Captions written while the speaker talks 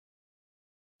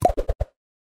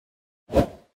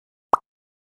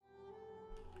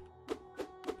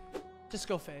Just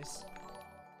go face.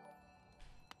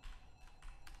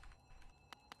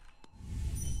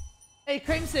 Hey,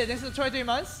 Crimson, thanks for the 23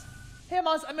 months. Hey,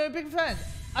 Amaz, I'm a big fan.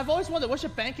 I've always wondered, what's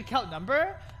your bank account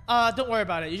number? Don't worry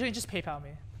about it. Usually just PayPal me.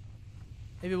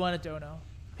 Maybe you want a dono.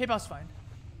 PayPal's fine.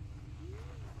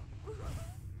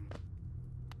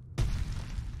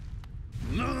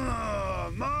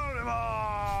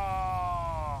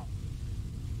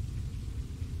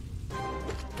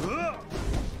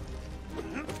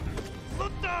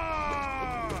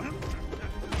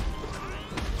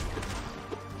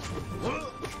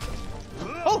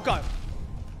 Oh god!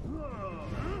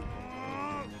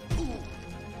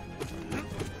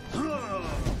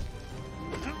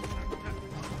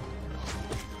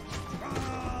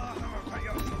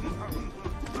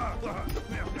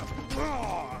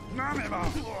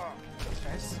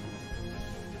 Nice.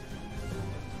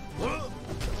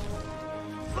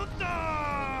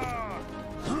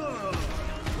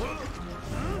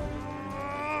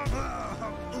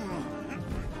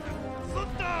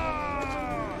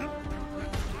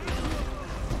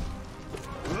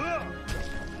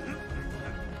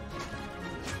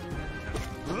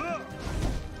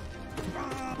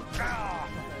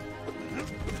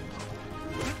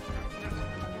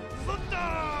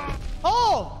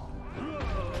 Oh!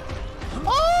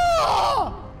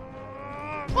 Oh!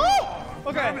 Oh!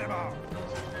 Okay.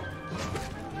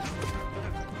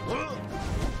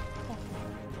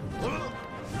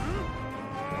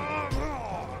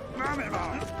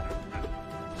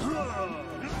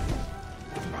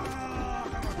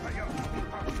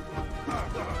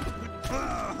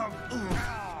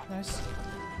 Nice.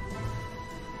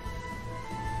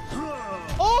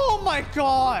 Oh my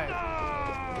god!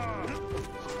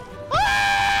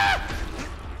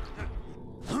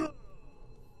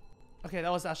 Okay,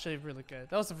 that was actually really good.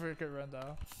 That was a very good run,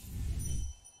 though.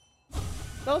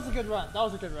 That was a good run. That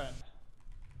was a good run.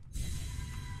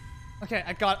 Okay,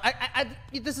 I got.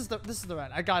 This is the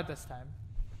run. I got it this time.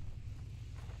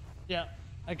 Yeah,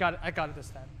 I got it. I got it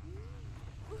this time.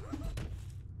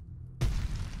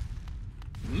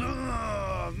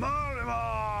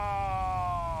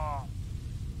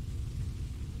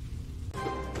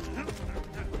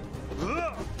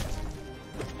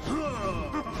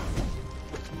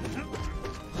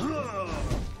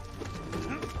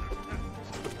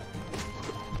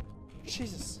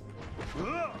 Jesus.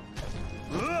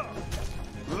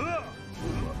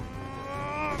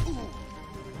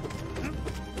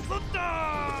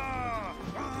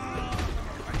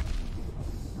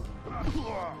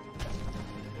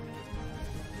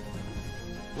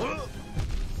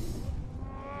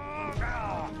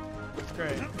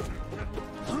 Great.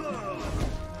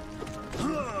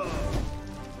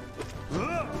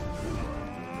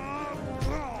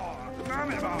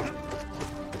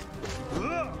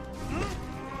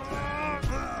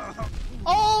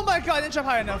 Oh my god, I didn't jump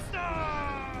high enough.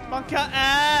 Monka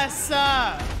ass.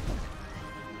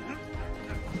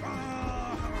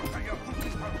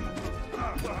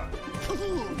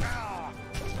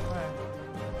 Right.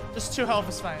 Just 2 health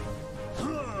is fine.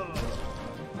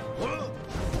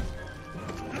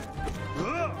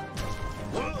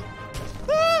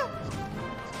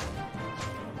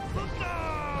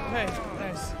 Okay,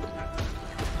 nice.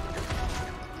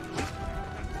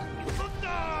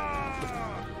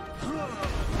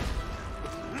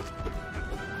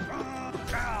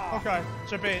 Okay,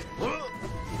 should be.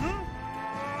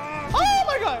 Oh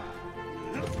my god!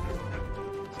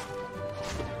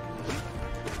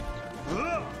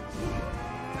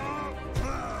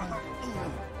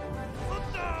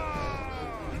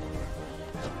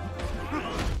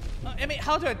 I mean,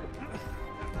 how do I...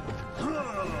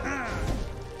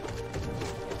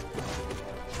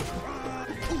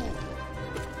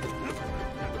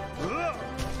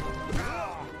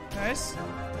 Nice.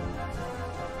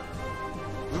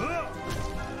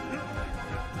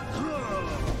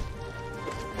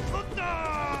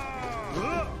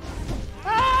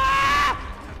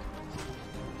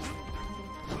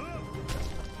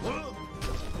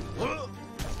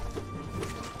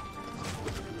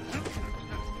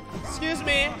 Excuse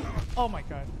me. Oh my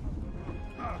god.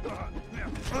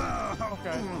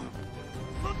 Okay.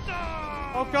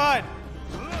 Oh god.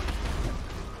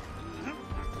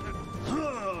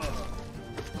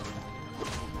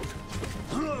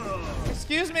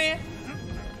 Excuse me.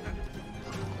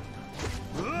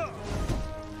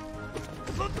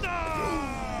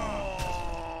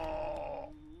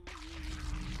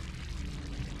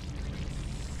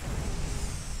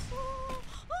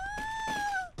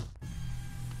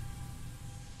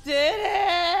 Did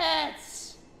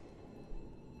it!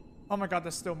 Oh my god,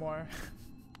 there's still more.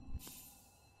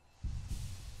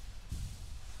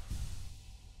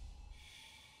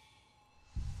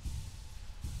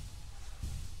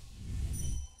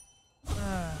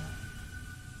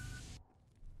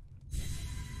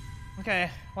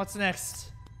 Okay, what's next?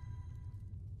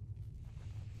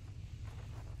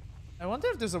 I wonder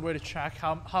if there's a way to track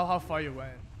how far you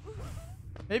went.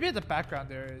 Maybe at the background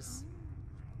there is.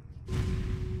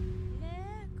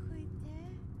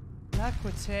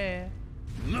 L'Equité.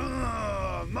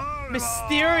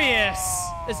 Mysterious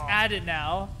is added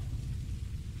now.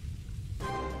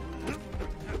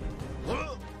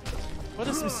 What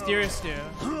does mysterious do?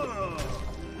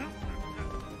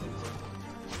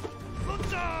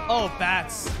 Oh,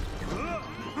 bats.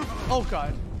 Oh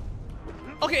god.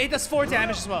 Okay, it does 4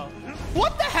 damage as well.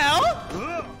 What the hell?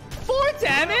 4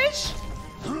 damage?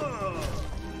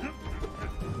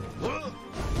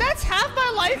 That's half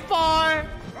my life bar.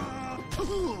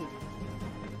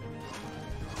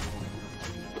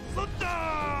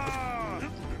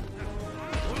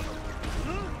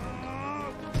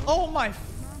 Oh my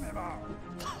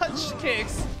punch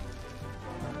kicks.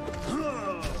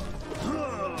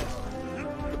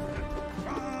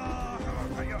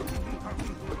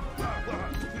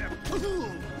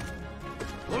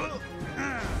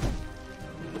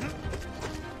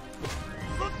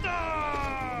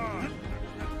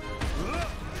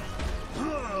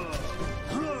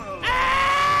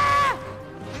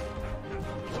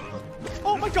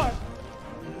 Oh my god.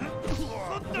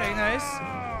 Okay, nice.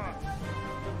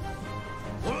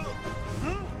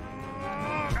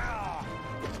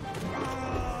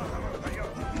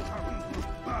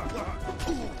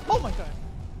 Oh my god.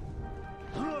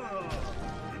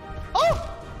 Oh!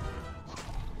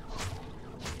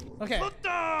 Okay.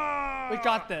 We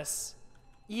got this.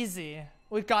 Easy.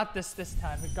 We got this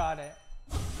time. We got it.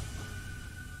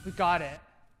 We got it.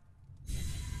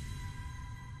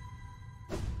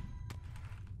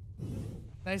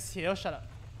 Nice heal. Shut up.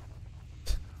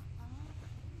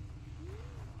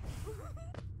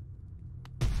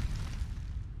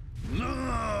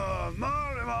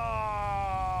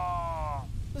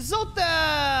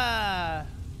 Zota!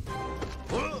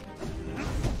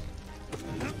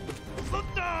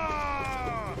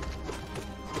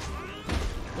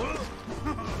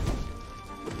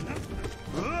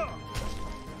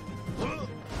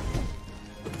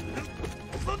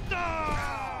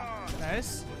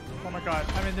 Nice. Oh my god,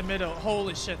 I'm in the middle.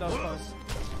 Holy shit, that was close.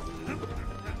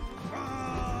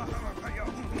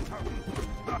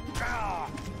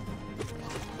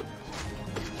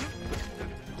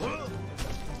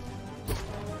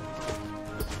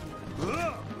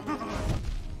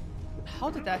 How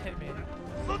did that hit me?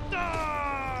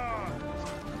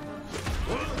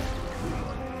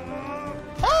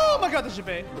 Oh my god, this should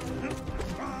be.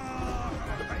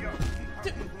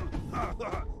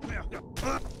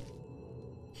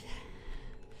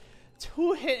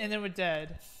 2 hit and then we're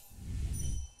dead.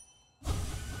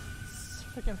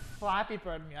 Freaking Flappy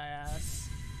Bird me, my ass.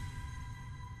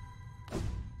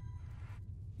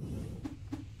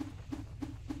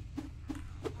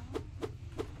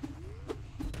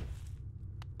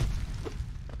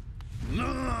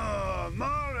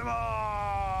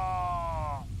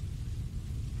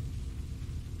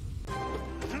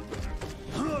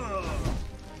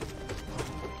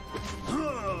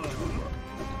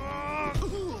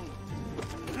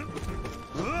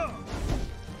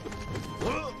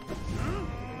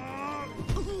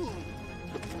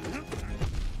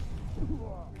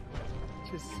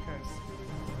 Jesus Christ.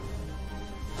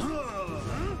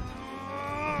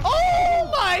 Oh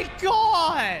my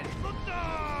god!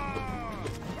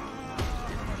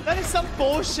 That is some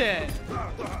bullshit.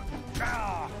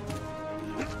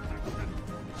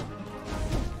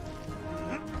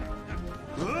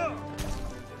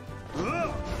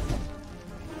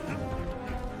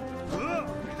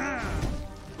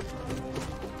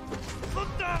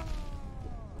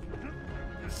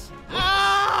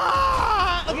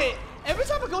 Okay, every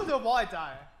time I go to a wall, I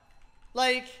die.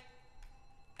 Like,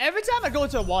 every time I go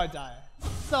to a wall, I die.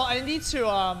 So I need to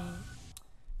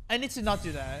not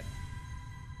do that.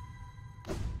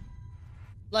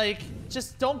 Like,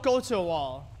 just don't go to a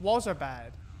wall. Walls are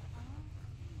bad.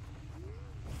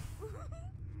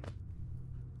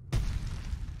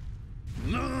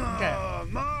 Okay.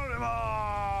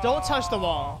 Don't touch the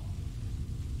wall.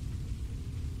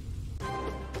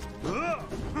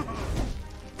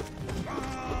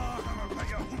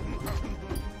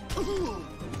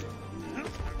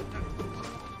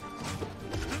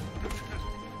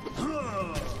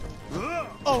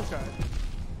 Okay.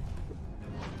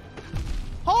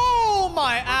 Oh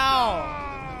my, ow!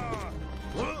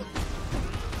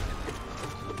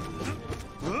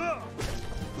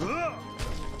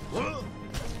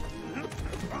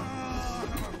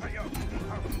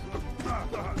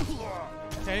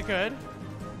 Okay, good.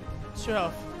 2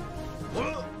 health.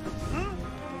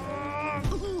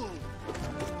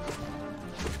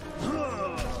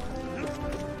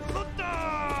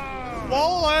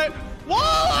 Wall alert!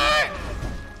 Wall alert!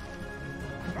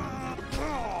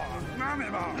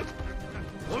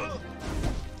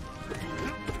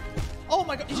 Oh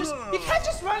my god, you can't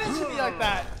just run into me like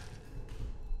that.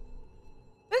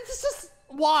 It's just,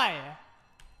 why?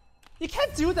 You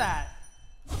can't do that.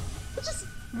 It just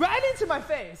ran into my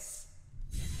face.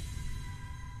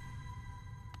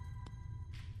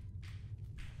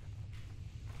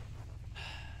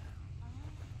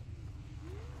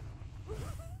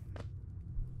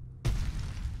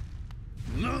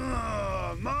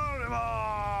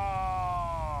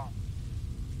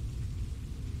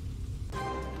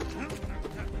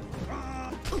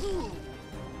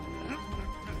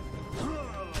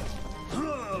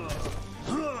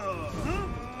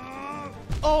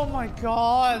 Oh my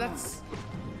god, that's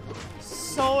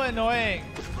so annoying.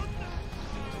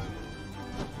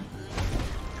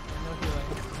 No healing.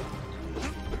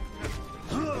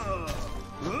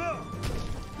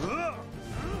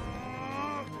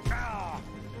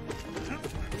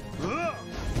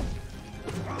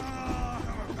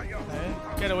 Okay,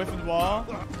 get away from the wall.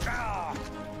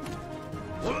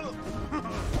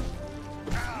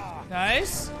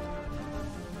 Nice.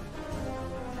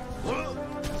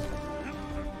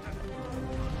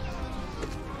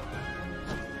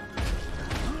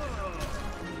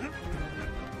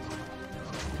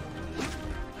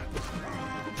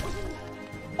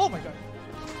 Oh my god.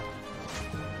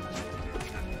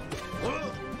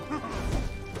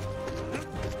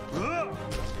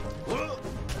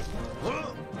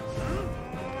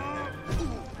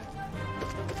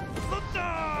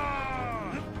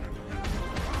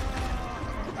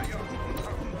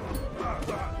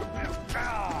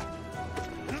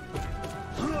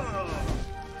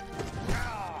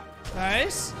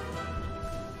 Nice.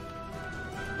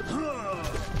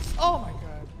 Oh my god.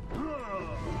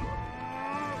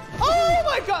 Oh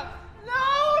my god!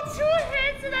 No! 2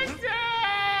 hits and I'm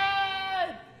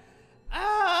dead!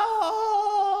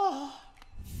 Oh!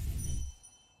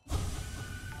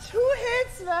 2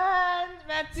 hits, man!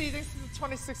 Matty, thanks for the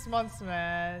 26 months,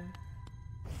 man.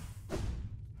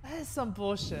 That is some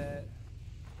bullshit.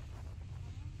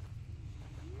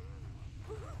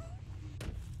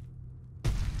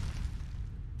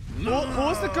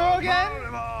 Who's the girl again?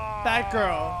 That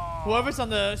girl. Whoever's on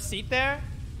the seat there.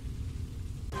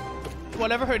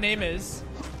 Whatever her name is.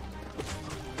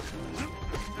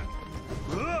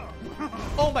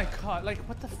 Oh my god, like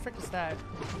what the frick is that?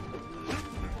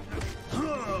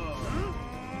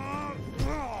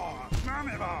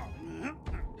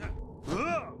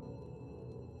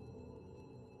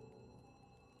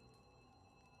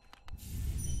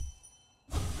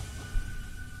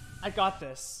 I got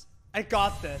this. I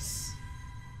got this.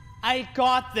 I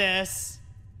got this.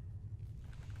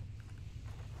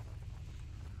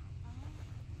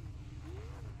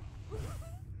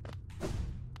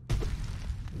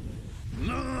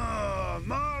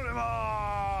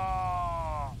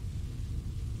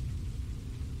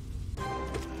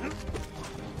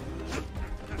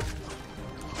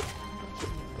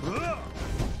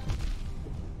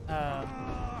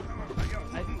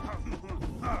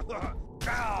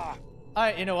 All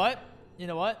right, you know what? You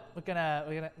know what? We're gonna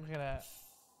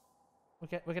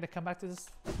come back to this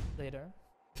later.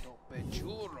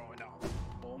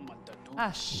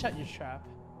 Ah, shut your trap.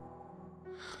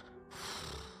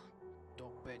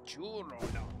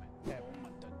 Okay.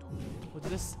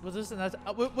 Was this another?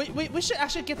 We should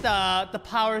actually get the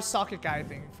power socket guy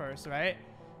thing first, right?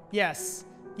 Yes,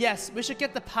 yes, we should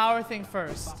get the power thing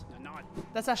first.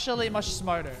 That's actually much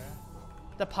smarter.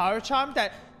 The power charm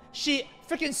that she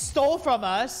freaking stole from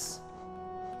us.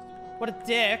 What a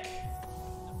dick.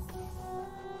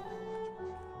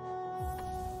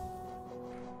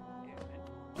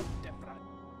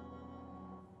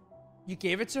 You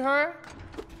gave it to her?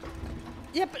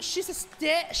 Yeah, but she's a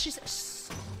she's a...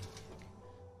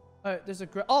 Alright, there's a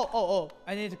oh,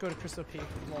 I need to go to Crystal Peak.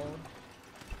 Lol.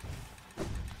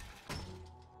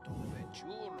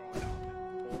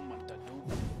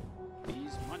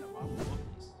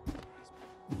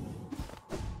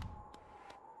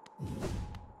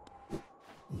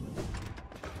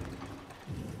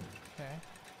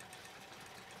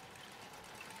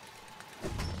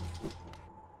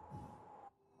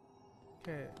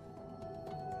 Okay.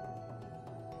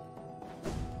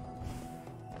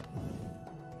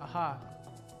 Aha.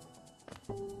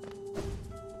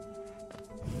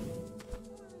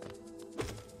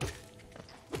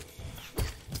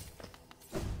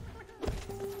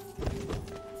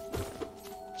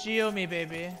 Geo me,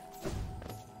 baby.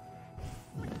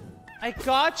 I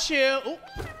got you. Ooh.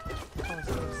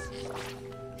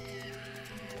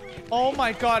 Oh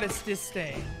my god, it's this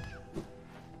thing.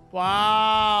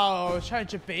 Wow, trying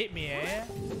to bait me, eh?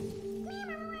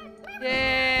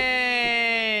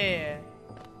 Yay!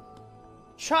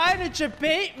 Trying to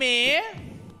debate me?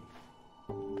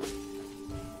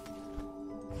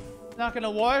 Not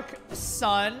gonna work,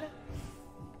 son.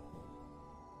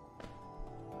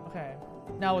 Okay,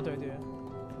 now what do I do?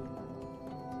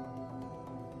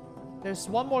 There's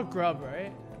one more grub,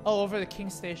 right? Oh, over the king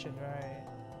station, right?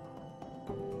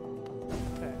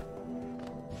 Okay.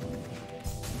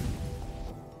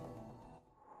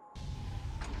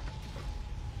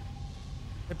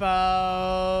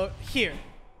 About here.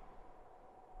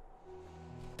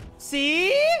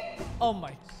 See? Oh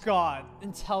my god,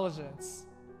 intelligence.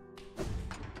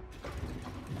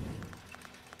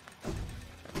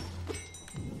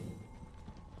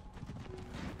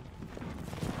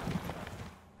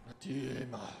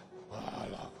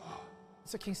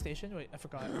 It's a king station? Wait, I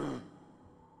forgot. Yeah,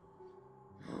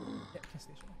 king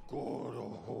station.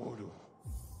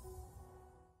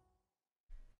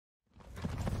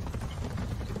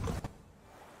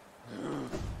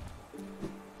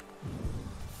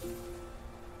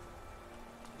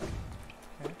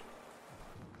 Okay.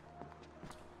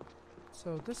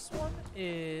 So this one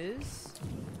is...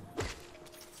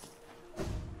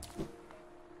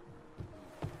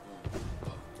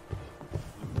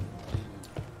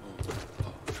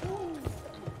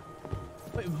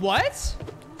 Wait, what?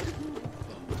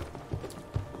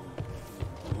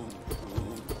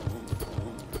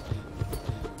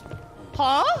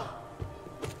 Huh?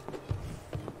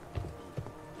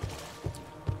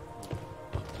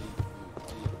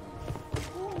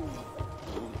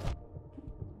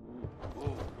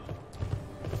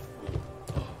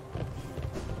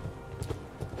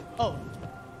 Oh.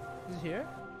 Is it here?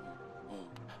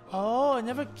 Oh, it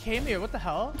never came here. What the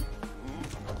hell?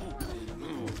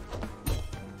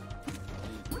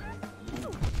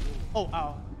 Oh,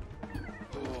 ow.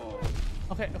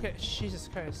 Okay, okay. Jesus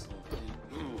Christ.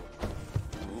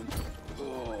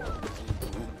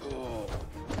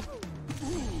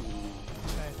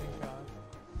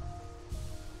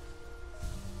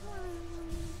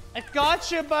 I got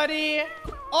you, buddy.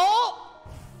 Oh!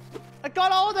 I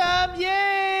got all of them.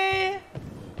 Yay!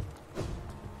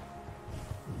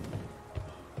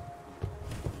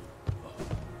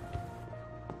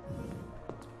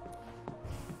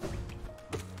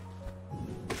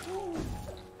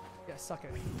 Yeah, suck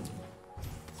it.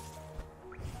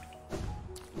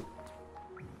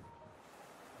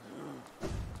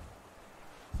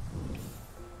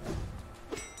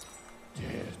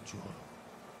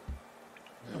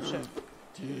 Oh shit.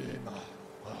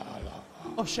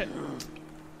 Oh shit.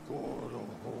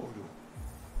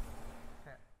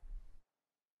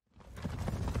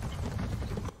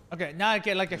 Okay, now I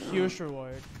get like a huge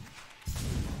reward.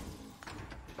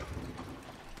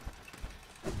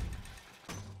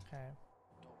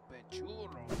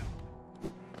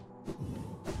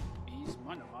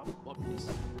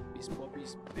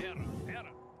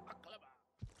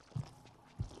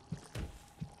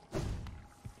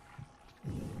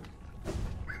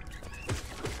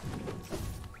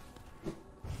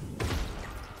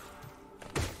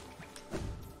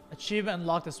 Achievement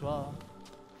unlocked as well.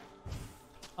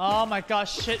 Oh my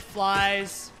gosh, shit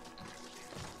flies.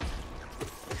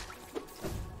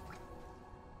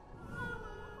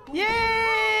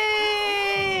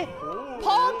 Yay!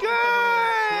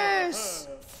 Poggers!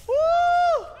 Woo!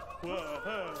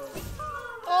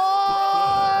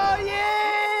 Oh,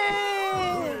 yay!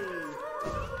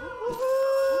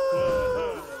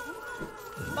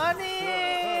 Money!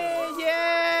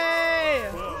 Yay!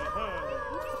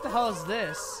 What the hell is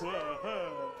this?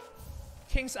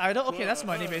 King's Idol? Okay, that's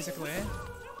money basically.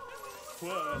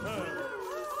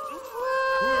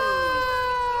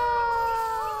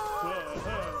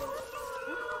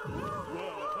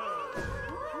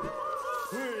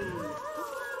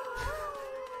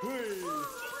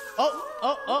 Oh,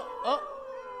 oh, oh, oh.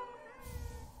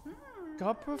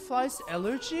 Gopperfly's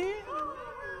allergy?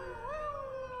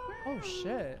 Oh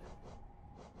shit.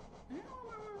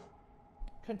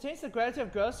 Contains the gratitude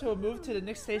of girls who will move to the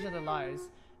next stage of their lives.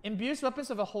 Imbues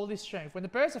weapons of a holy strength. When the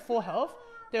bearers are full health,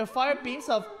 they will fire beams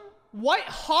of white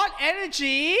hot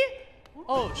energy.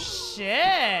 Oh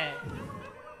shit.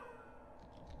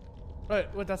 Wait,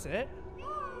 what, that's it?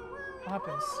 What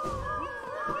happens?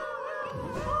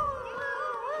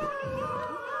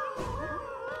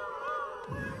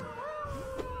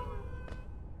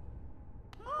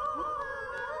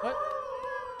 What?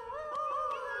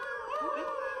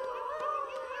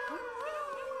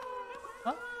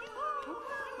 Huh?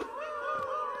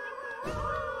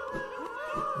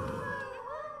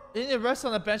 You need to rest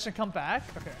on the bench and come back?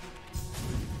 Okay.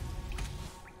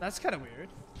 That's kind of weird.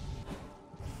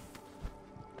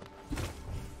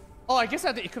 Oh, I guess I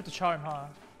have to equip the charm, huh?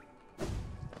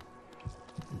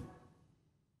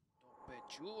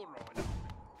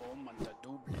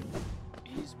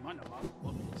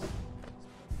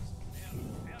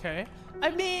 Okay.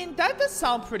 I mean, that does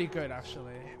sound pretty good,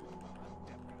 actually.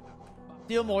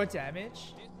 Deal more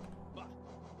damage.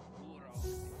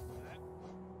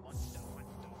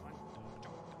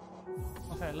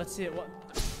 Okay, let's see it. What?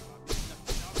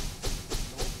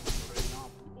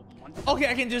 Okay,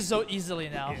 I can do so easily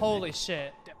now. Holy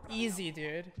shit. Easy,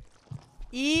 dude.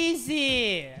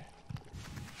 Easy.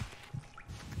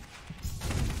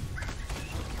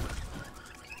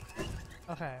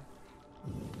 Okay.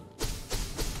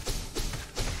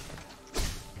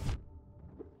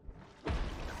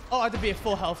 Oh, I have to be at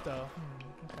full health though.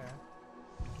 Okay.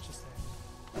 Interesting.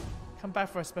 Come back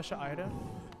for a special item.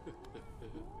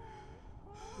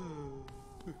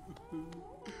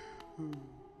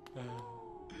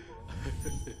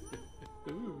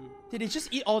 Did he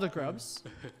just eat all the grubs?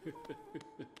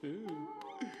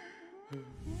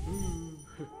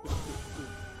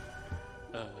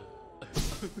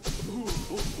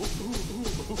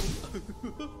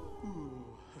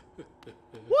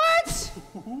 What?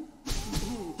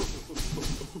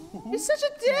 He's such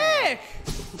a dick!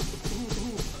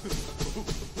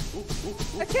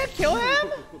 I can't kill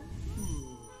him?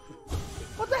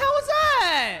 What the hell was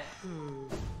that?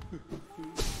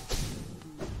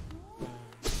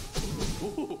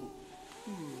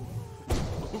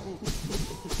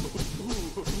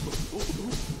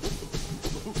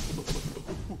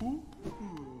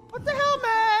 What the hell,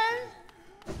 man?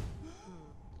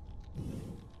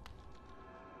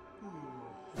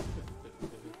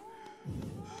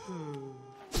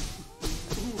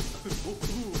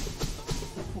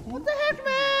 What the heck,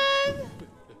 man?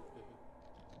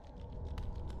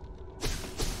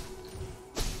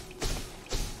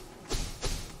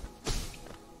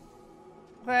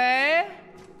 Okay.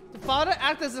 The father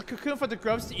acts as a cocoon for the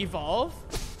grubs to evolve.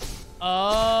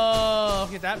 Oh,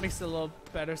 okay, that makes a little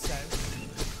better sense.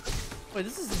 Wait,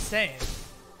 this is insane.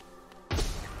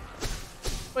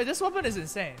 Wait, this weapon is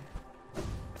insane.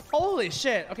 Holy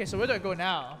shit. Okay, so where do I go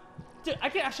now? Dude, I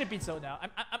can actually beat Zoe now.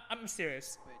 I'm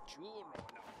serious.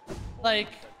 Like,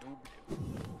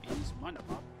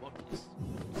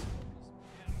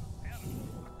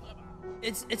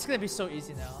 it's gonna be so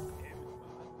easy now.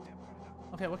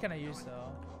 Okay, what can I use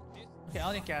though? Okay, I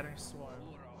only Gathering Swarm.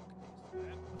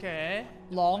 Okay,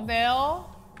 Long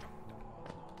Nail.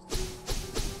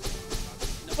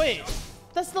 Wait,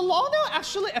 does the Long Nail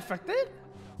actually affect it?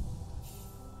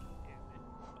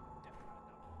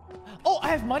 Oh, I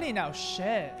have money now.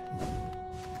 Shit.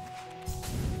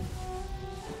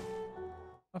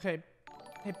 Okay.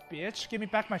 Hey, bitch, give me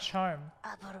back my charm.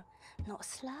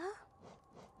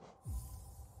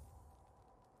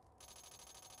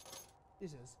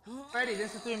 Jesus. Ready,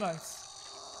 this is 3 months.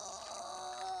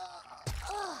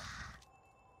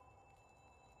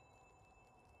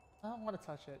 I don't want to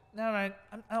touch it. Never mind.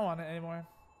 I don't want it anymore.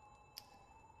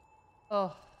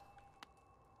 Oh.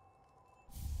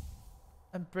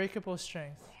 Unbreakable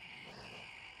strength.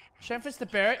 Strengthens the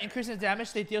bearer, increasing the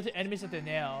damage they deal to enemies with their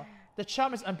nail. The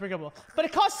charm is unbreakable. But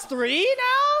it costs 3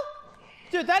 now?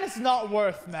 Dude, that is not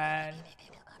worth, man.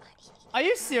 Are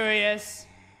you serious?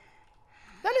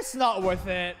 That is not worth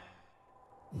it.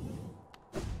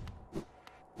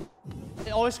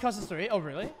 It always costs 3? Oh,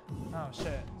 really? Oh,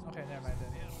 shit. Okay, never mind then.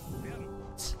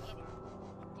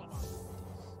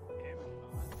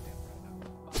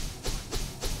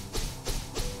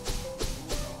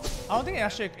 I don't think it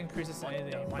actually increases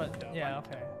anything, but yeah,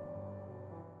 okay.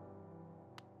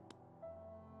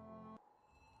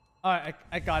 Alright,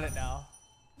 I got it now.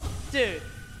 Dude,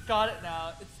 got it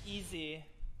now. It's easy.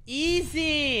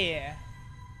 Easy!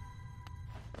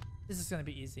 This is gonna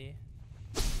be easy.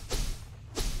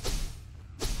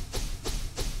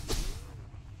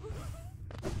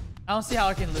 I don't see how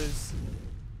I can lose.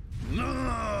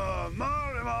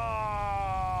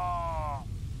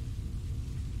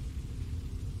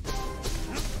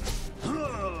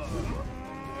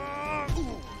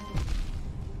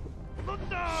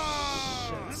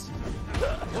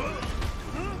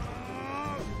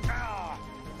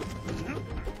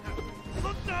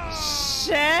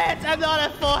 Shit! I'm not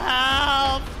at full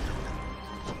health!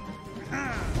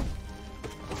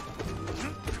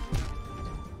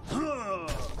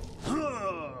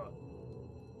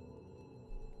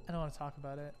 I don't want to talk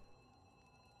about it.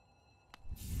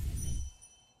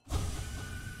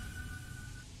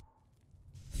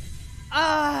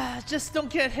 Just don't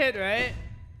get hit, right?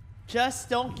 Just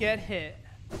don't get hit.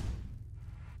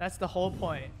 That's the whole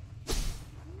point.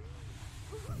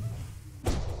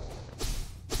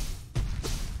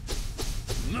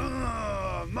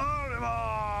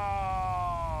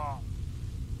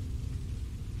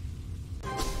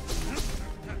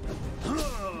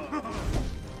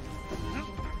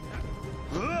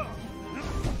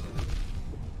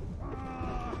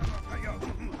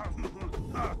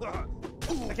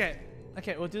 Okay,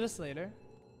 okay, we'll do this later.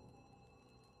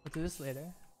 We'll do this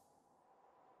later.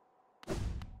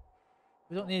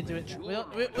 We don't need to do it.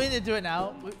 We need to do it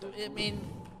now. I mean,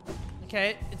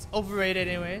 okay, it's overrated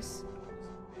anyways.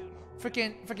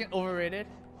 Freaking overrated.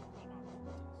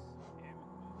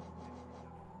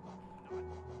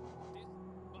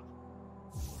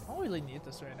 I don't really need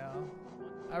this right now.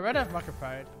 I'd rather have Market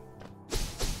Pride.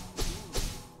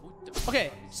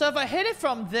 Okay, so if I hit it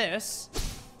from this,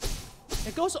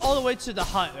 it goes all the way to the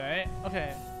hut, right?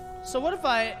 Okay. So what if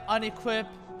I unequip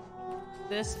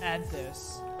this and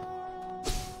this?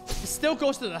 It still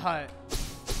goes to the hut.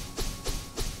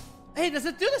 Hey, does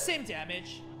it do the same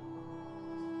damage?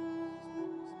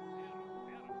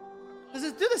 Does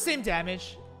it do the same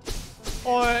damage?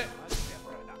 Or...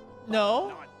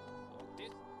 No?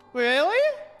 Really?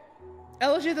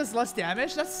 Elegy does less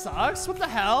damage? That sucks. What the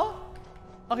hell?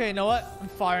 Okay, you know what? I'm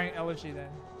firing Elegy then.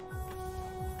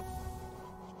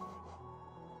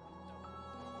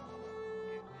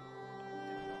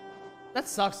 That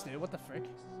sucks, dude. What the frick?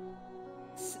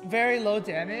 It's very low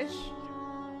damage.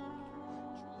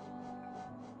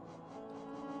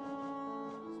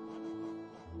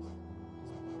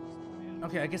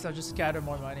 Okay, I guess I'll just scatter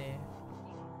more money.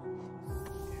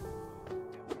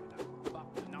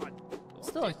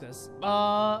 Still like this.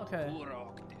 Okay.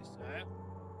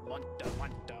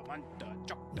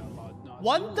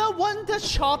 Wanda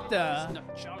chopta.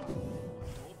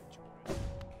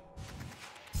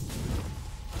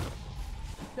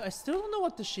 I still don't know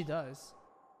what this she does.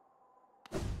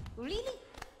 Really?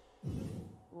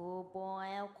 Oh boy,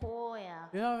 oh boy.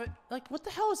 Yeah, like what the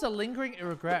hell is a lingering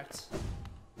regret?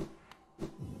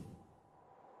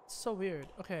 It's so weird.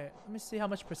 Okay, let me see how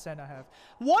much percent I have.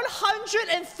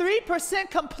 103%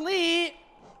 complete.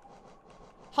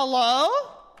 Hello?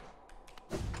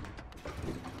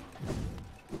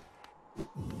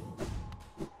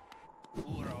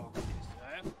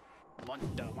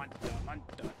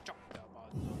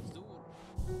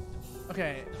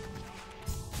 Okay.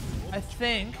 I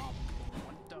think...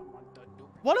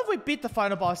 What if we beat the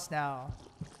final boss now?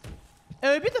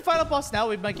 If we beat the final boss now,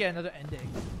 we might get another ending.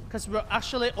 Because we're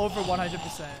actually over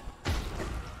 100%.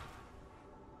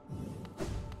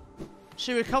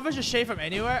 She recovers your shade from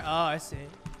anywhere? Oh, I see.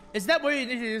 Is that what you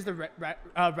need to use the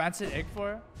rancid egg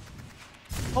for?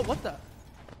 Oh, what the?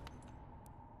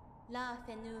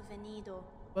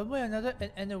 One way or another,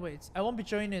 an end awaits. I won't be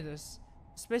joining this.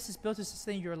 Space is built to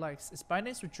sustain your likes. Its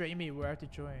bindings will drain me where I have to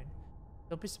join.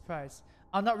 Don't be surprised.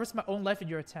 I'll not risk my own life in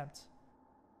your attempt.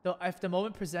 Though if the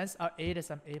moment presents, I'll aid as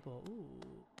I'm able. Ooh,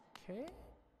 okay.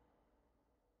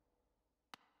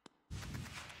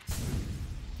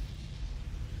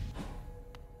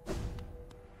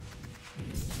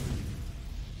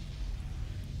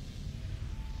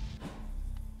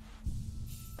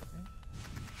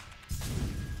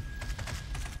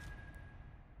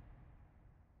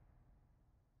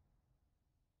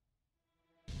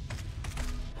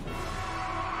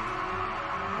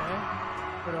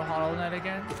 Go to Hollow Knight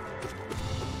again.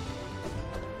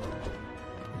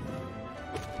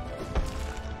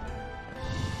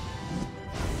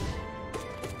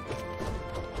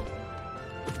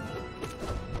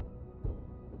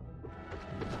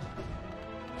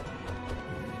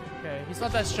 Okay, he's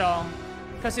not that strong.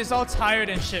 Because he's all tired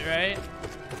and shit, right?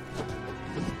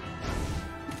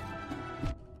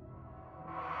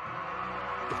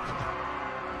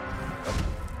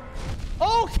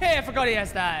 Okay, I forgot he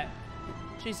has that.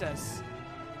 Jesus.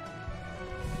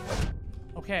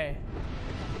 Okay.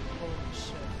 Holy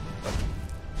shit.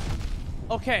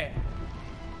 Okay.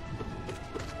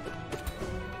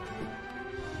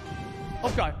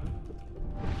 Oh god.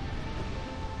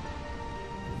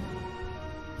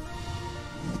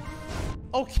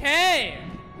 Okay.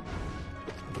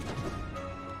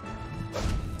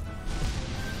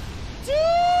 Dude!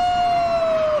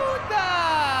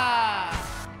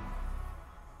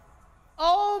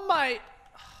 Oh my...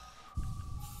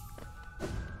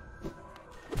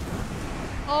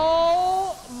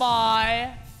 Oh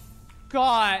my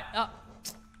god.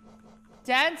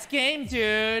 Dance game,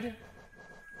 dude.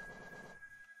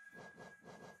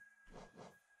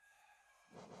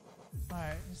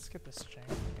 Alright, let's skip this string,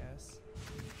 I guess.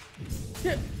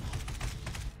 Yeah.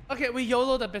 Okay, we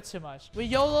YOLO'd a bit too much. We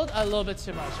YOLO'd a little bit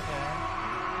too much, okay?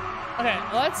 Okay,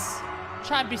 let's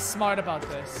try and be smart about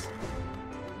this.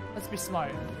 Let's be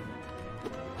smart.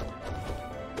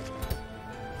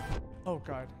 Oh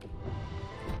god.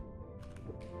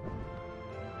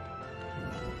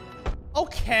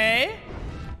 Okay.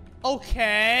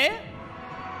 Okay.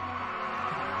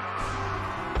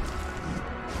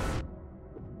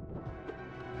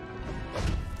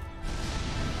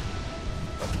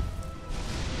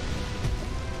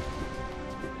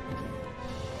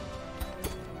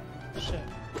 Shit.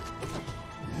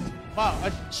 Wow,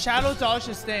 a shadow dodge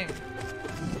this thing.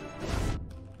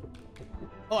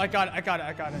 Oh, I got it, I got it,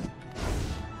 I got it.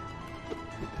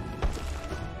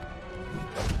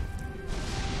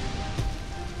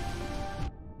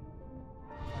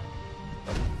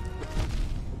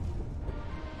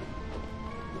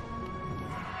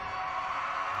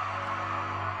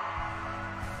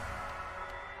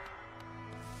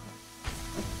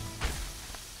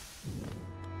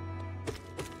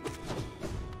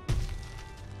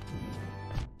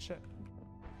 Shit.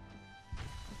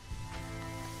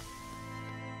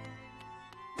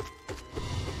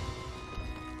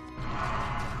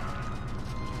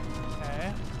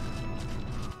 Okay.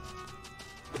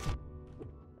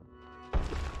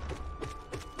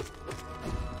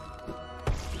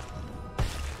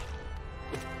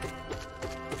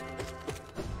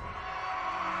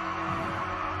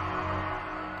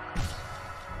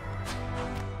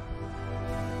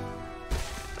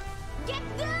 Get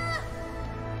the.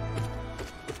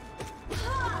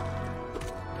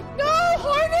 No,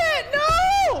 Hornet,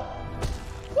 no!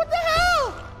 What the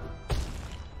hell?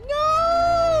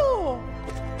 No!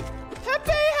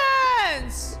 Pepe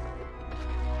hands!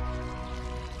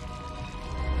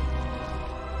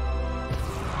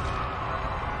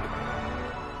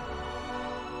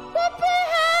 Pepe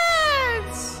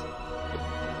hands!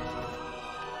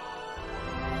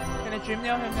 Can I dream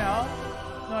nail him now?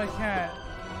 No, I can't.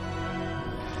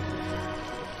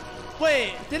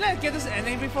 Wait, didn't I get this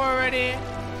ending before already?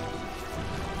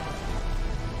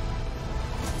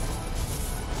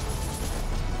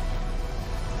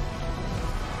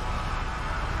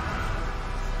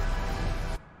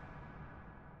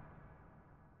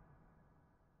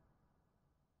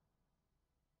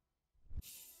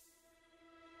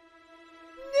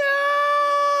 No!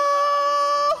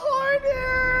 Hornet!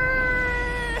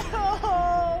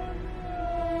 Oh,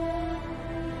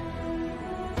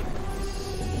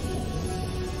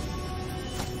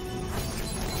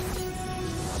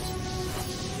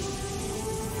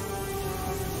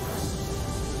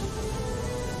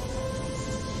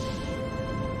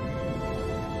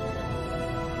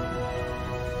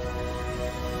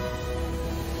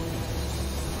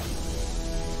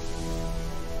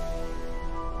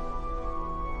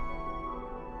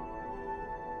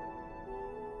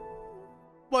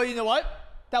 well, you know what?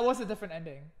 That was a different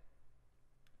ending.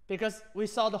 Because we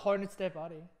saw the Hornet's dead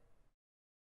body.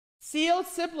 Sealed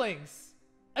siblings.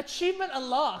 Achievement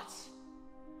unlocked.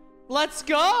 Let's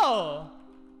go!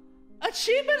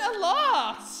 Achievement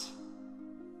unlocked!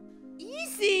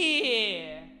 Easy!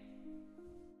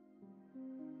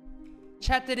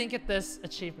 Chat didn't get this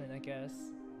achievement, I guess.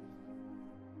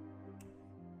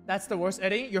 That's the worst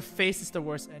ending? Your face is the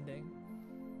worst ending.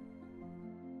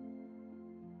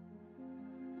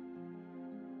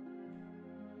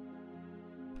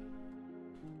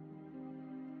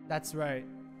 That's right.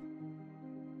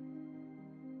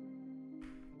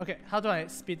 Okay, how do I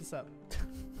speed this up?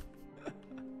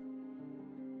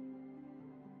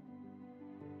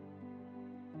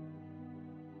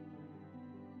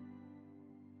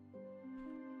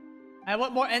 I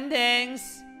want more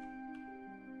endings.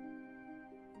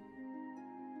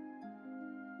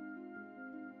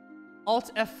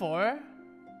 Alt F4.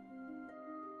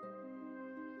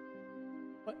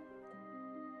 What?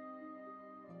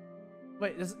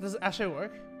 Wait, does it actually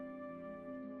work?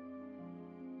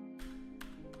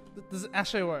 Does it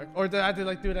actually work? Or did I have to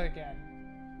like do that again?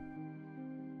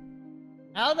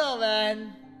 I don't know,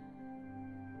 man.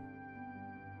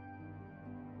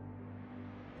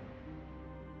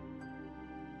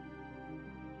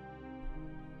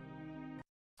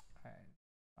 Alright,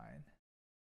 fine.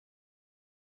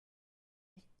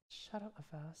 Shut up,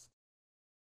 Avast.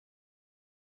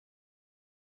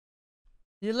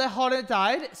 You let Hollow Knight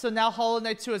died, so now Hollow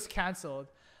Knight 2 is cancelled.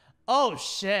 Oh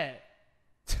shit.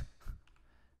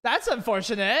 That's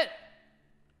unfortunate.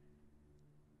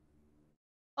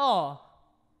 Oh.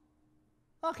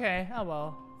 Okay, oh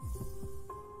well.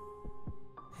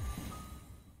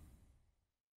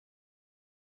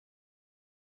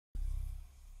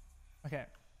 Okay.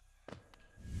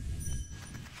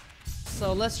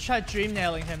 So let's try dream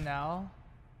nailing him now.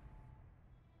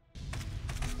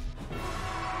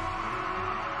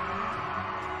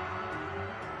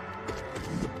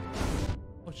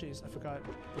 Oh jeez, I forgot.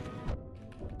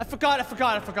 I forgot.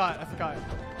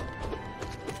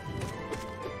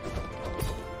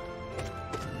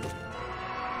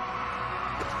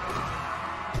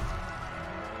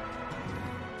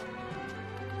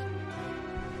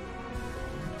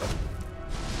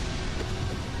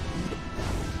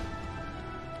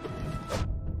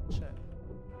 Shit.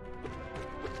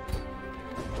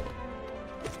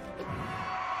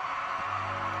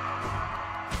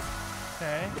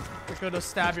 Okay. You're good to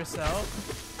stab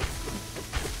yourself.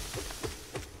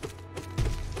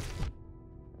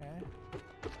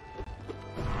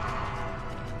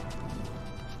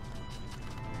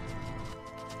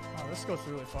 This goes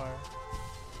really far.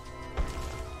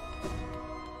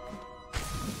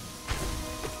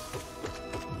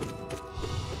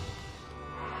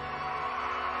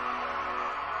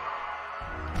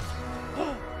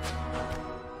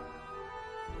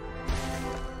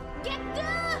 Get the.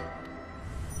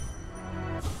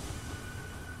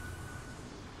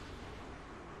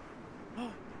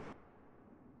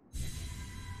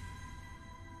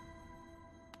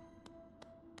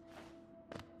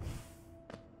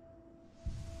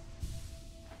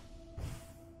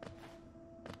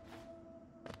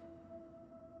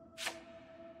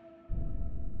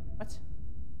 What?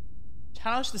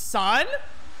 Challenge the sun?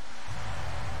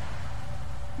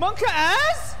 Monka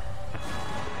ass?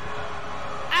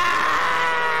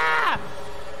 Ah!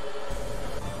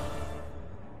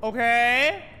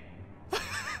 Okay.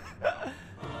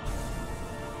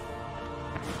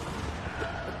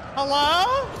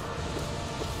 Hello?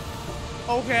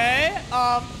 Okay.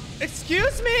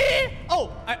 Excuse me?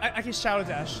 Oh, I can shadow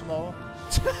dash. Lol.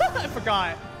 I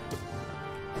forgot.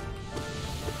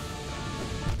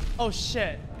 Oh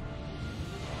shit.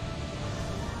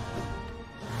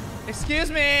 Excuse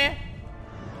me.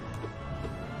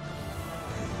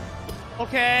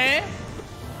 Okay.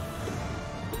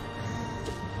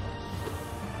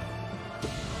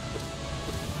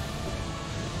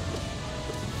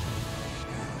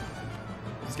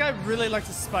 This guy really likes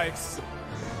his spikes.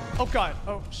 Oh god.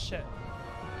 Oh shit.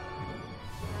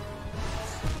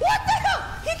 What the hell?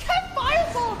 He can't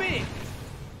fireball me.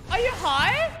 Are you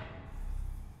high?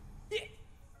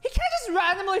 He can't just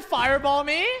randomly fireball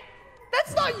me.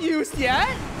 That's not used yet.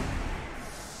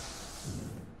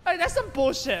 Hey, that's some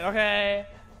bullshit, okay?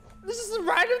 This is a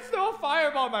random throw a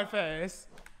fireball in my face.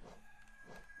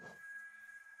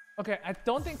 Okay, I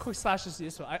don't think quick slash is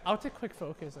useful. I'll take quick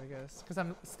focus, I guess. Because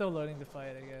I'm still learning the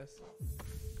fight, I guess.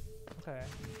 Okay.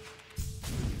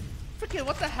 Freaking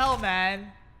what the hell,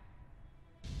 man?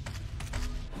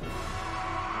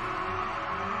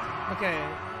 Okay.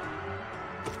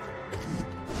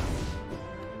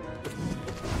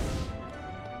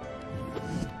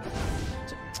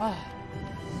 Ah.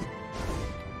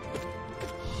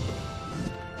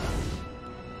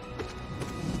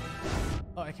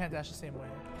 Oh, I can't dash the same way.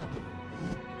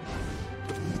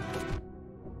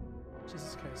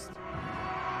 Jesus Christ.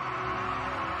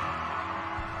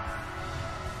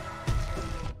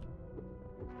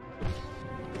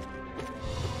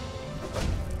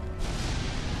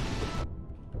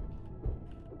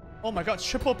 Oh my god,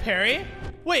 triple parry?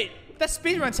 Wait, that's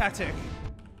speedrun tactic.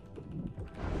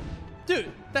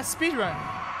 Dude, that's speedrun.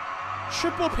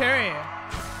 Triple parry.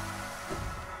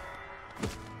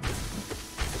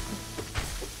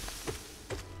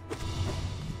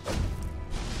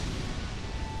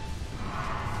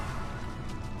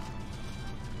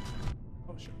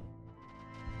 Oh shit.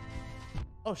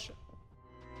 Oh shit.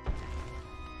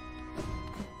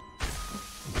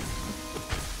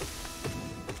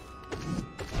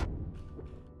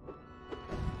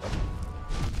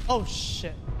 Oh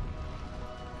shit.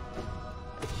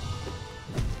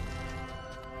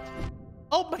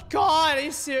 Oh my god, are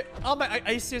you serious? Oh my,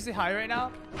 are you seriously high right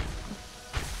now?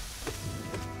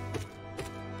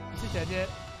 Is he dead yet?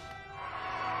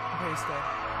 Okay, he's dead.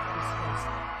 He's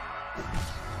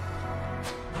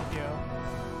Thank you.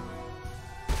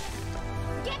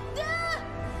 Get the.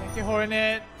 Thank you,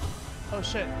 Hornet. Oh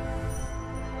shit.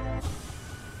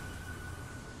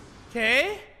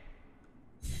 Okay.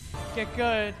 Get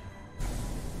good.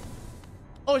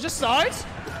 Oh, it just starts?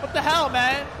 What the hell,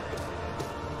 man?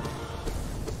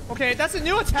 Okay, that's a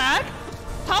new attack?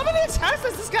 How many attacks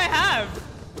does this guy have?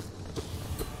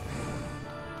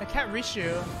 I can't reach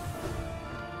you.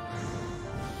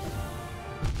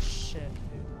 Shit,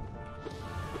 dude.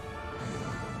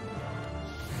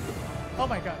 Oh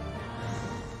my god.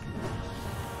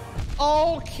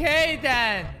 Okay,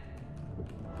 then.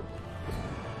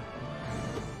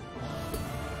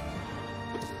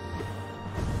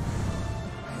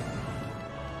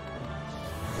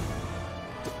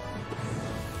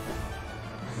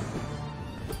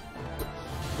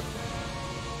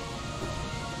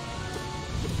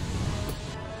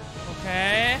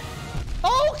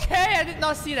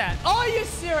 not see that. Oh, are you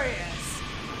serious?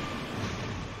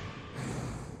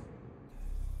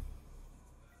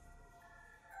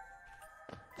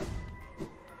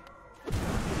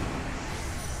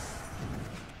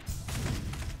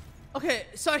 Okay,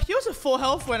 so he was at full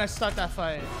health when I start that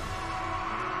fight.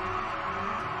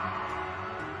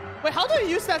 Wait, how do I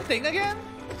use that thing again?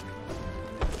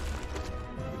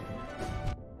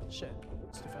 Shit,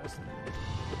 it's too fast.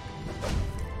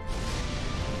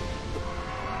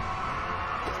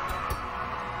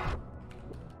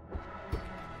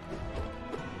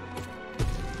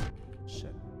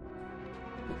 Shit.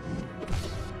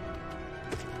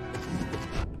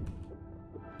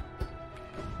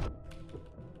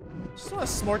 Just want to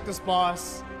smart this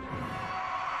boss.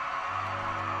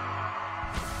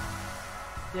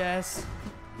 Yes.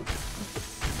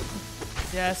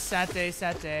 Yes, sad day,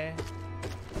 sad day.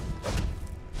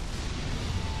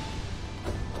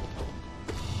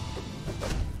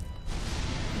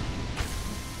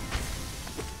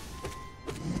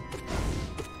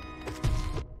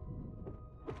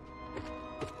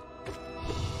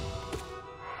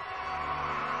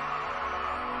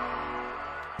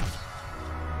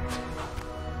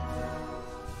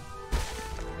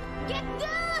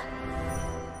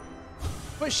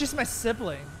 Wait, she's my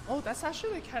sibling. Oh, that's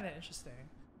actually kind of interesting.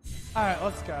 All right,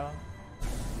 let's go.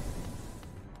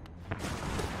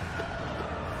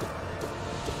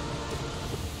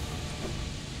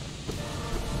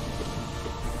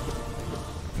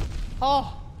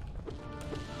 Oh.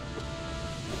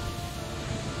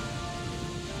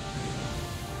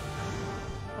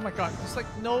 Oh my god, there's like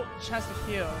no chance to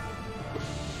heal.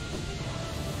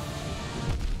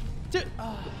 Dude.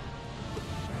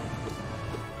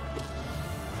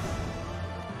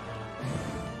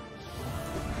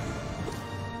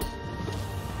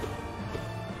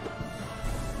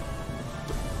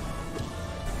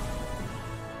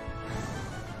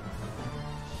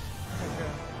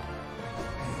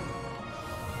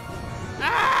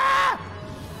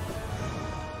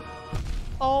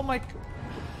 Oh my...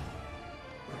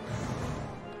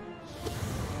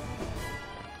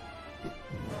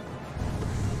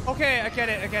 Okay, I get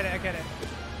it, I get it, I get it.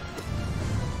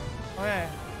 Okay.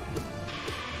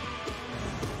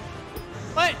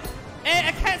 Wait! Hey,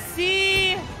 I can't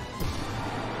see!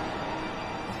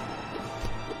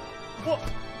 Whoa!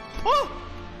 Oh!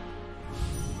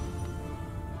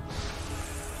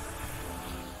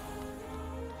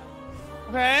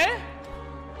 Okay.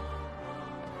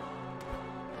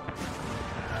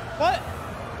 What?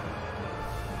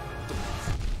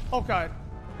 Oh god.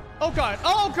 Oh god.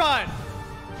 Oh god.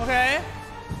 Okay.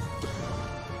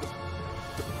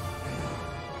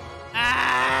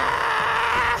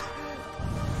 Ah!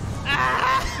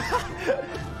 Ah!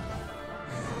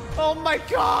 Oh my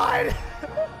god.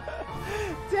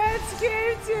 Dance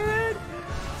game, dude.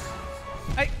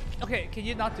 Okay, can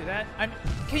you not do that?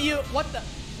 Can you, what the?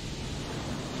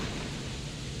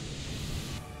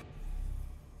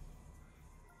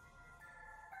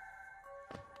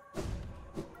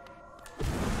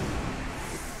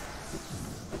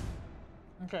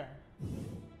 Okay.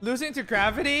 Losing to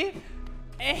gravity?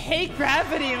 I hate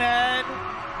gravity, man.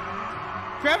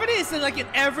 Gravity is like in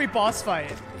every boss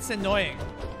fight. It's annoying.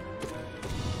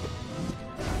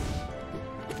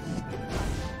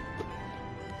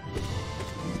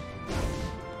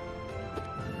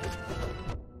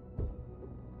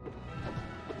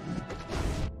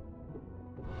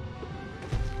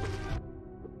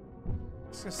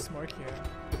 Let's just smoke here.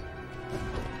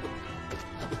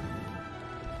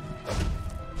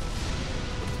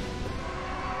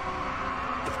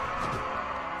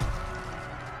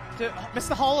 Dude,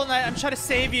 Mr. Hollow Knight, I'm trying to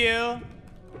save you.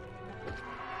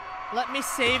 Let me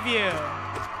save you.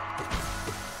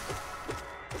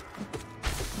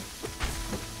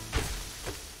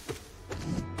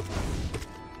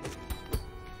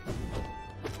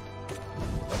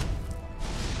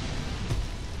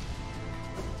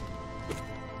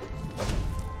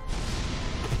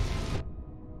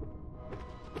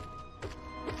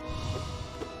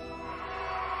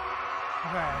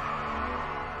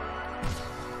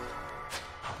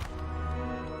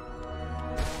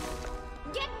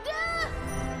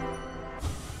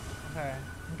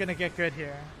 Gonna get good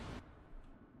here.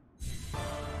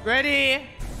 Ready?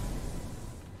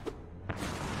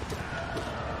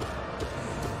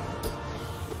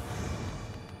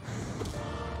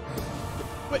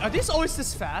 Wait, are these always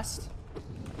this fast?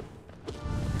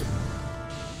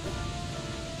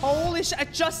 Holy shit, I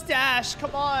just dashed.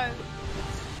 Come on.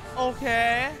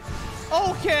 Okay.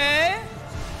 Okay.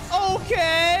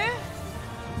 Okay.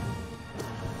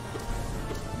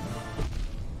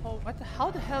 Oh, what the?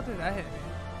 How the hell did that hit me?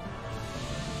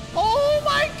 Oh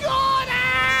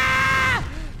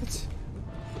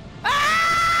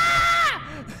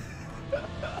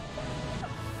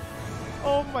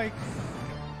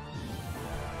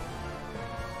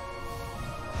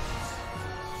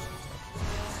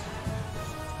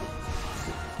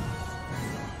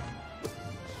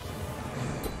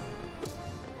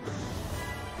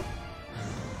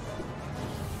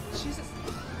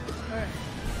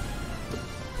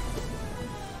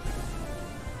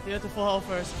You have to full health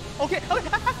first. Okay.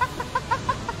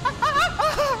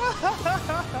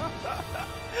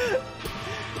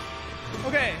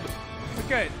 Okay. We're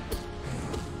good.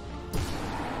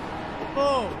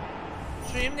 Boom.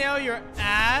 Stream nail your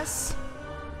ass.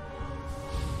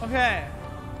 Okay.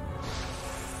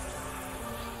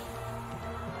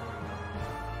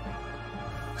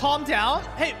 Calm down.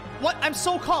 Hey, what? I'm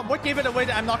so calm. What gave it away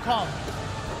that I'm not calm?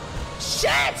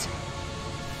 Shit!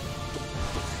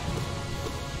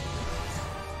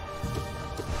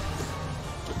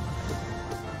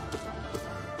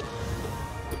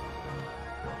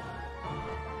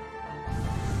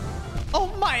 Oh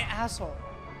my asshole.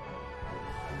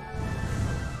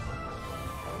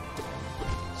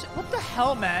 Shit, what the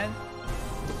hell, man?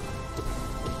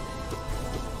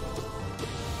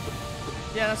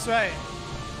 Yeah, that's right.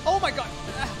 Oh my god.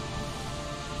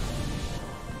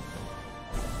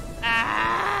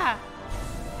 Ah!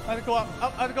 I have to go up. I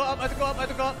have to go up. I have to go up. I have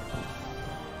to go up.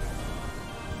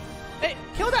 Hey,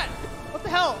 kill that! What the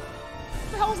hell?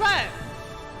 What the hell was that?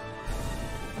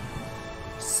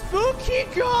 Spooky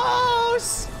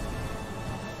ghost!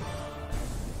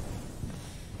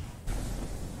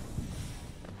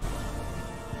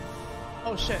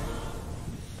 Oh shit.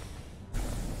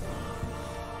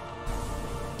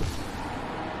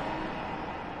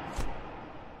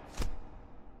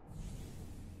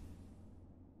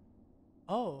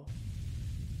 Oh.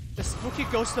 The spooky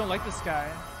ghosts don't like this guy.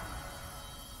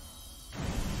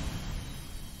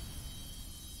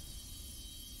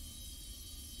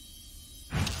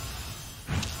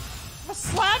 I'll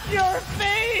slap your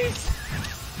face!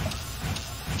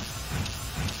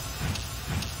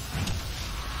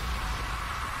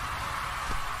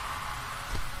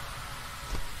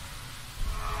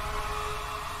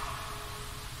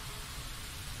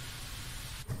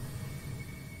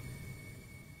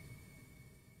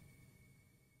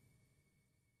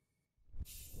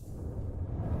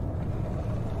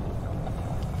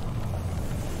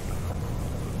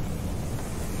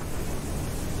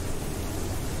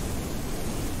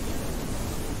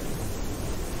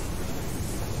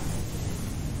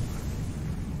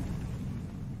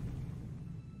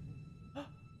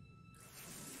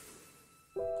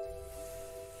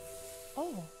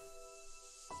 Oh.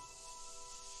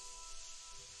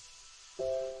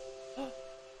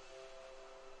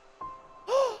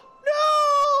 No!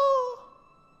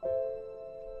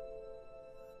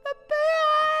 The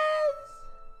bears!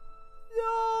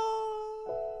 No!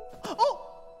 Oh!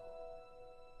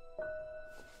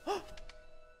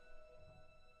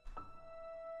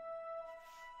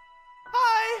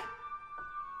 Hi!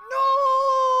 No!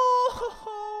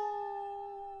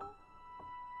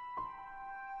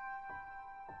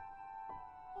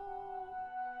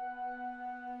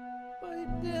 But he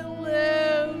didn't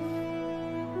live.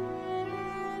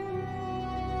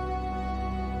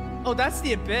 Oh, that's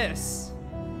the abyss.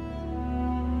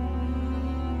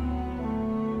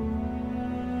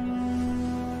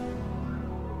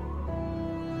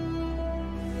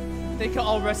 They can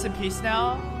all rest in peace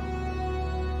now.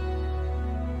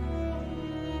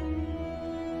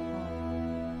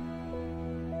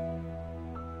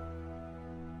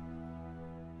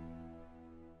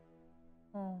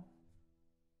 Oh.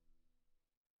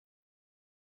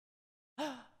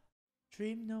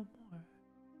 Dream no more.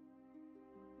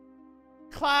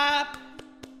 Clap!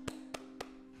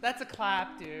 That's a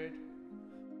clap, dude.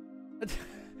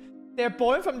 They're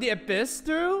born from the abyss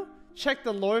through? Check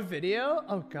the lore video?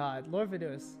 Oh god, lore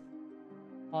video is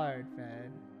hard,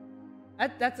 man.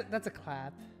 That's a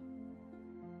clap.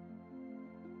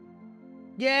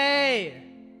 Yay!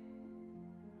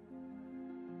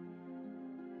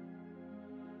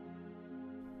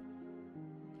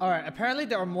 Alright, apparently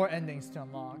there are more endings to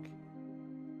unlock.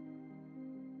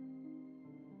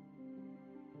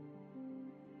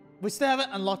 We still haven't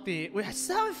unlocked we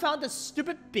still haven't found the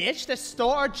stupid bitch that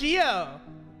stole our Geo.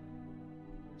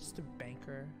 Just a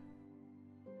banker.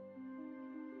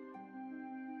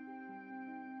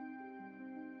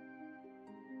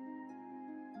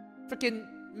 Freaking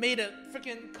made a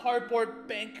freaking cardboard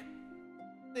bank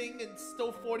thing and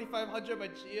stole 4,500 by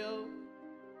Geo.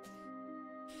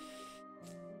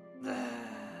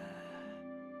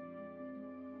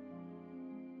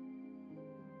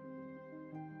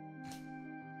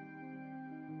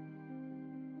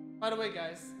 By the way,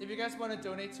 guys, if you guys want to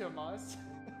donate to Amaz,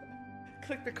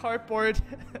 click the cardboard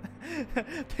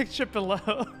picture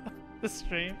below the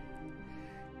stream.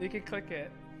 You can click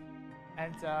it,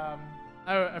 and I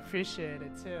would appreciate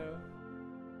it too.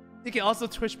 You can also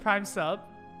Twitch Prime sub.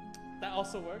 That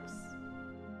also works.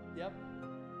 Yep.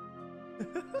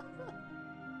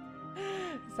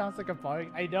 Sounds like a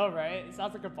bargain. I know, right? It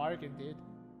sounds like a bargain, dude.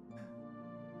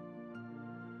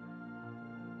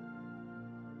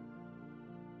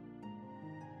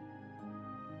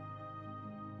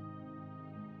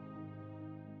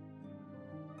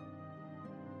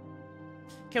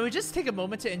 Can we just take a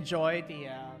moment to enjoy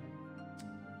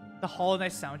the Hollow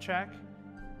Knight soundtrack?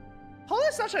 Hollow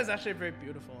Knight soundtrack is actually very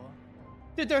beautiful.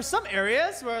 Dude, there are some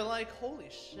areas where like, holy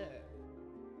shit.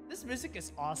 This music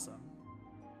is awesome.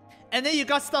 And then you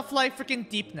got stuff like freaking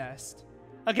Deep Nest.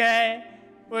 Okay?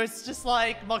 Where it's just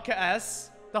like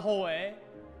Monka-S the whole way.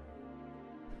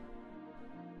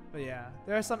 But yeah,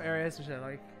 there are some areas which are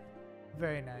like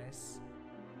very nice.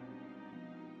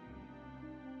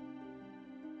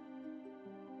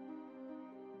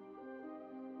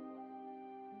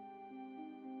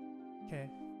 Okay.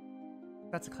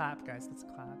 That's a clap, guys. That's a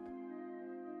clap.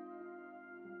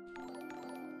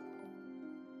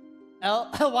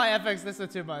 LYFX, this for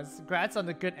 2 months. Congrats on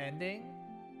the good ending.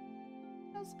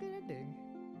 That was a good ending.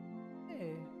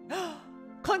 Hey.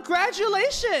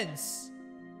 Congratulations!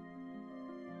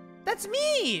 That's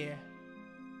me!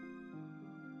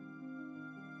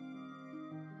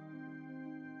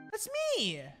 That's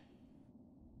me!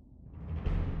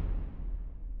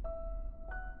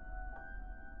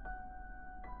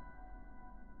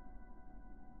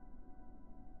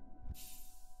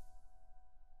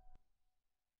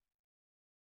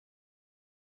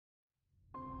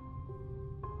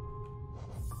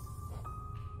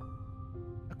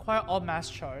 Acquire all mass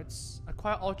charts.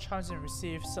 Acquire all charms and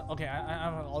receive. So okay, I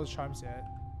don't have all the charms yet.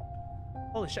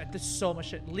 Holy shit! I did so much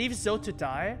shit. Leave Zoe to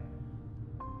die.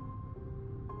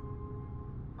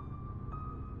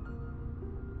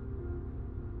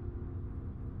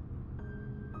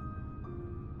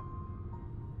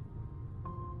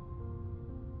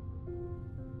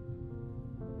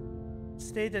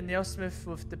 Stay the nailsmith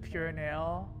with the pure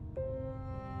nail.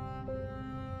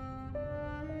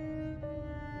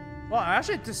 Wow, I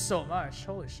actually did so much.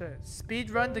 Holy shit. Speed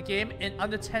run the game in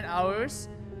under 10 hours.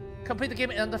 Complete the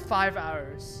game in under 5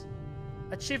 hours.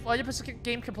 Achieve 100%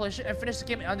 game completion and finish the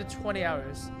game in under 20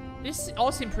 hours. These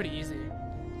all seem pretty easy.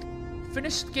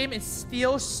 Finish the game in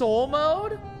Steel Soul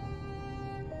mode.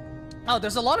 Oh,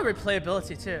 there's a lot of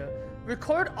replayability too.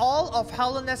 Record all of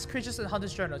Hollow Knight's creatures in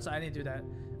Hunter's Journal. So I didn't do that.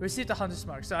 Receive the Hunter's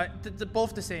Mark. So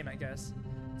both the same, I guess.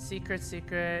 Secret.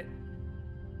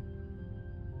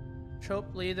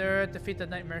 Trope leader, defeat the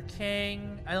Nightmare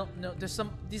King. I don't know.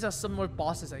 These are some more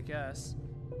bosses, I guess.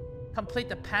 Complete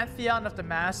the Pantheon of the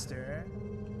Master.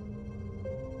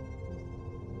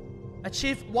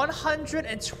 Achieve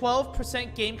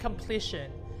 112% game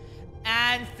completion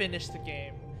and finish the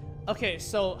game. Okay,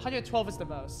 so 112 is the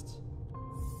most.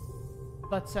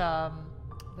 But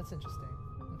that's interesting.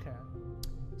 Okay.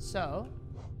 So,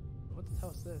 what the hell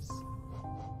is this?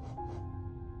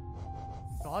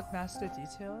 Godmaster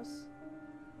details?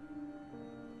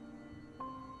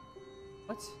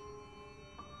 What?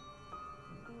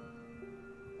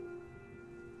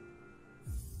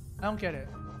 I don't get it.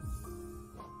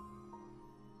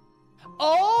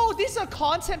 Oh, these are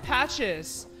content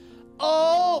patches.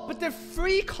 Oh, but they're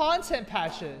free content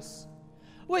patches.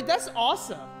 Wait, that's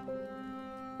awesome.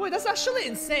 Wait, that's actually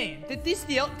insane. These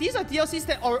are DLCs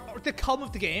that come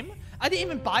with the game? I didn't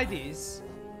even buy these.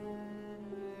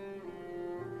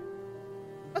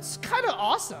 That's kind of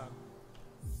awesome.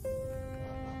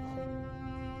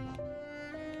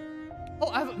 Oh,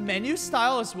 I have a menu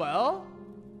style as well?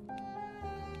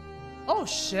 Oh,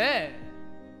 shit.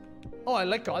 Oh, I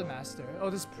like Godmaster.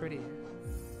 Oh, this is pretty.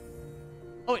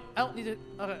 Oh, wait, I don't need it.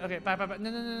 Okay, bye.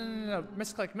 No.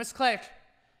 Misclick.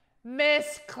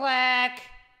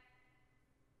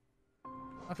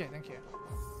 Okay, thank you.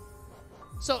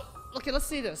 So, okay, let's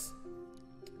see this.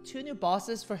 2 new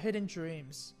bosses for Hidden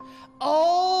Dreams.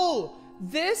 Oh,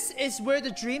 this is where the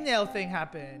Dream Nail thing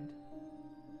happened.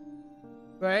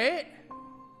 Right?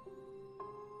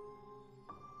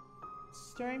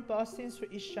 Stirring boss themes for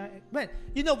each shine. Man,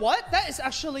 you know what? That is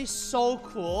actually so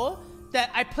cool that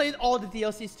I played all the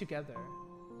DLCs together.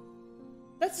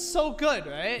 That's so good,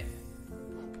 right?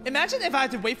 Imagine if I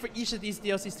had to wait for each of these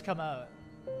DLCs to come out.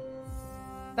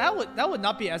 That would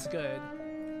not be as good.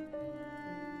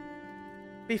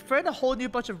 Befriend a whole new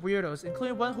bunch of weirdos,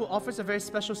 including one who offers a very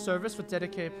special service for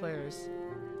dedicated players.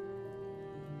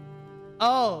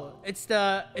 Oh, it's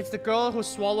the girl who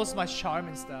swallows my charm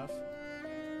and stuff.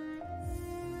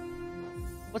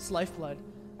 What's Lifeblood?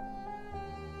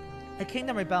 A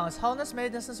kingdom rebalance. Hollow Knight's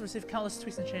medicines receive countless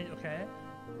tweaks and changes. Okay.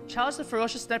 Challenge the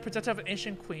ferocious knight protector of an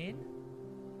ancient queen.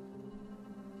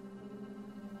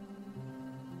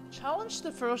 Challenge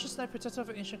the ferocious knight protector of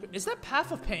an ancient queen. Is that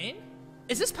Path of Pain?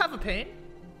 Is this Path of Pain?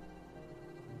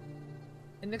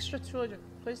 An extra tool.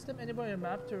 Place them anywhere on your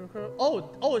map to record.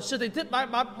 Oh, so they did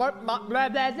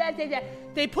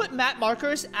they put map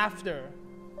markers after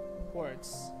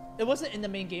words. It wasn't in the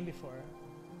main game before.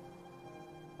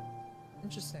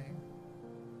 Interesting.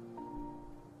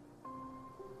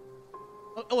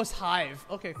 Oh, it's Hive.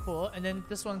 Okay, cool. And then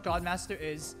this one, Godmaster,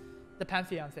 is the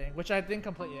Pantheon thing, which I didn't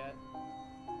complete yet.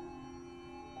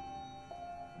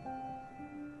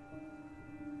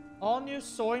 All new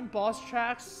soaring boss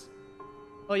tracks.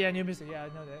 Oh yeah, new music. Yeah, I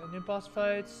know that. New boss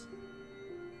fights.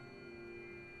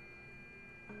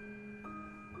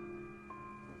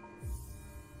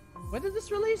 When did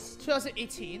this release?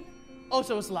 2018? Oh,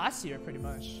 so it was last year, pretty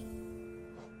much.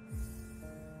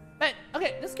 Man,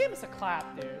 okay, this game is a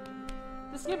clap, dude.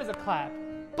 This game is a clap.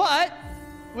 But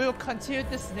we'll continue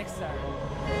this next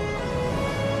time.